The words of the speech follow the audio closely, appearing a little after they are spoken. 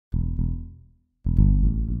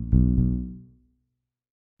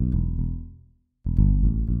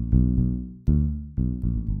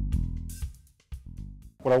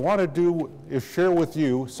What I want to do is share with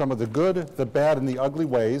you some of the good, the bad, and the ugly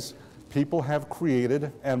ways people have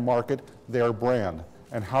created and market their brand,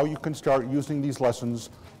 and how you can start using these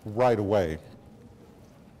lessons right away.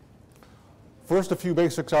 First, a few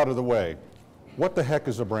basics out of the way. What the heck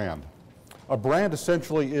is a brand? A brand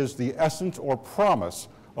essentially is the essence or promise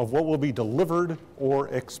of what will be delivered or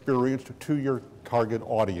experienced to your target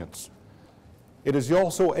audience. It is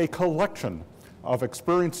also a collection of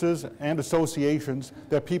experiences and associations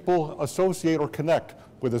that people associate or connect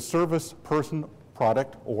with a service, person,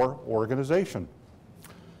 product, or organization.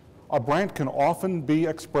 A brand can often be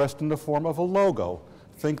expressed in the form of a logo.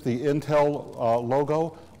 Think the Intel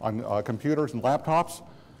logo on computers and laptops,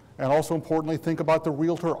 and also importantly, think about the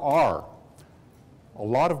Realtor R. A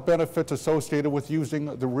lot of benefits associated with using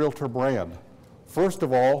the Realtor brand. First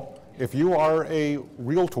of all, if you are a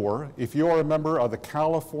Realtor, if you are a member of the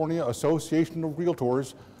California Association of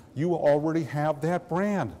Realtors, you already have that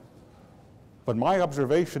brand. But my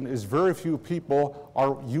observation is very few people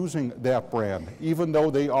are using that brand, even though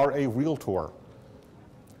they are a Realtor.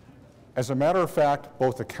 As a matter of fact,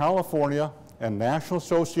 both the California and National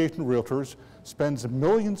Association of Realtors spends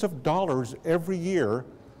millions of dollars every year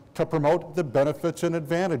to promote the benefits and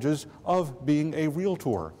advantages of being a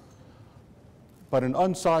Realtor. But an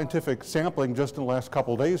unscientific sampling just in the last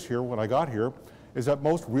couple of days here, when I got here, is that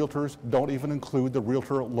most Realtors don't even include the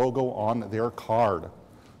Realtor logo on their card.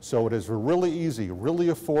 So it is really easy, really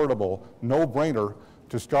affordable, no-brainer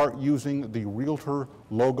to start using the Realtor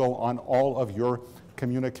logo on all of your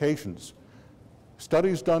communications.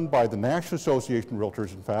 Studies done by the National Association of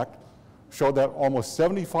Realtors, in fact, show that almost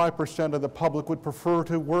 75% of the public would prefer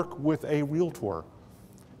to work with a Realtor,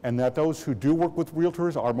 and that those who do work with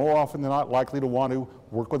Realtors are more often than not likely to want to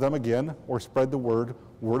work with them again or spread the word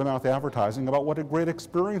of mouth advertising about what a great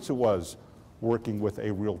experience it was working with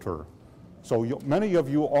a Realtor. So many of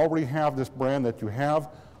you already have this brand that you have,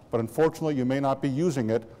 but unfortunately you may not be using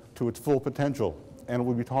it to its full potential. And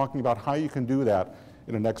we'll be talking about how you can do that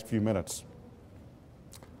in the next few minutes.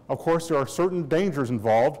 Of course, there are certain dangers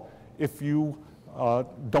involved if you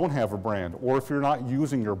don't have a brand or if you're not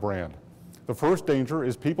using your brand. The first danger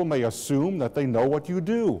is people may assume that they know what you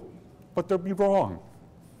do, but they'll be wrong.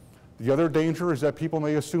 The other danger is that people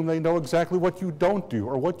may assume they know exactly what you don't do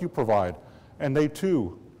or what you provide, and they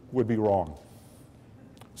too would be wrong.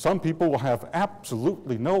 Some people will have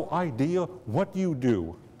absolutely no idea what you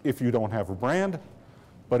do if you don't have a brand,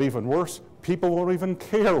 but even worse, people won't even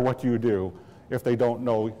care what you do if they don't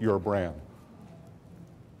know your brand.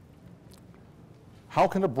 How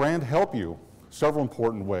can a brand help you? Several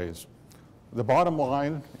important ways. The bottom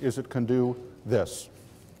line is it can do this.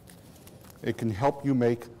 It can help you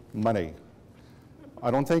make money.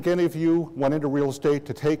 I don't think any of you went into real estate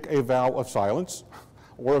to take a vow of silence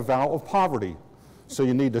or a vow of poverty. So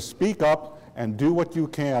you need to speak up and do what you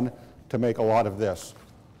can to make a lot of this.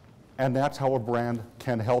 And that's how a brand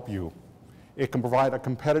can help you. It can provide a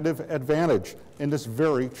competitive advantage in this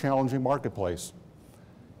very challenging marketplace.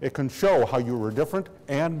 It can show how you are different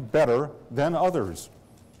and better than others.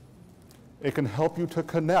 It can help you to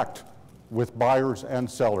connect with buyers and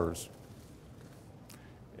sellers.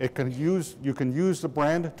 You can use the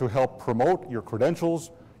brand to help promote your credentials,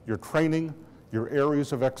 your training, your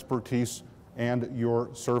areas of expertise, and your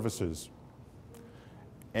services.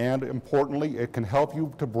 And importantly, it can help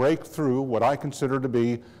you to break through what I consider to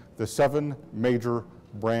be the 7 major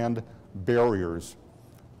brand barriers.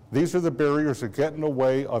 These are the barriers that get in the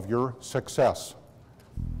way of your success.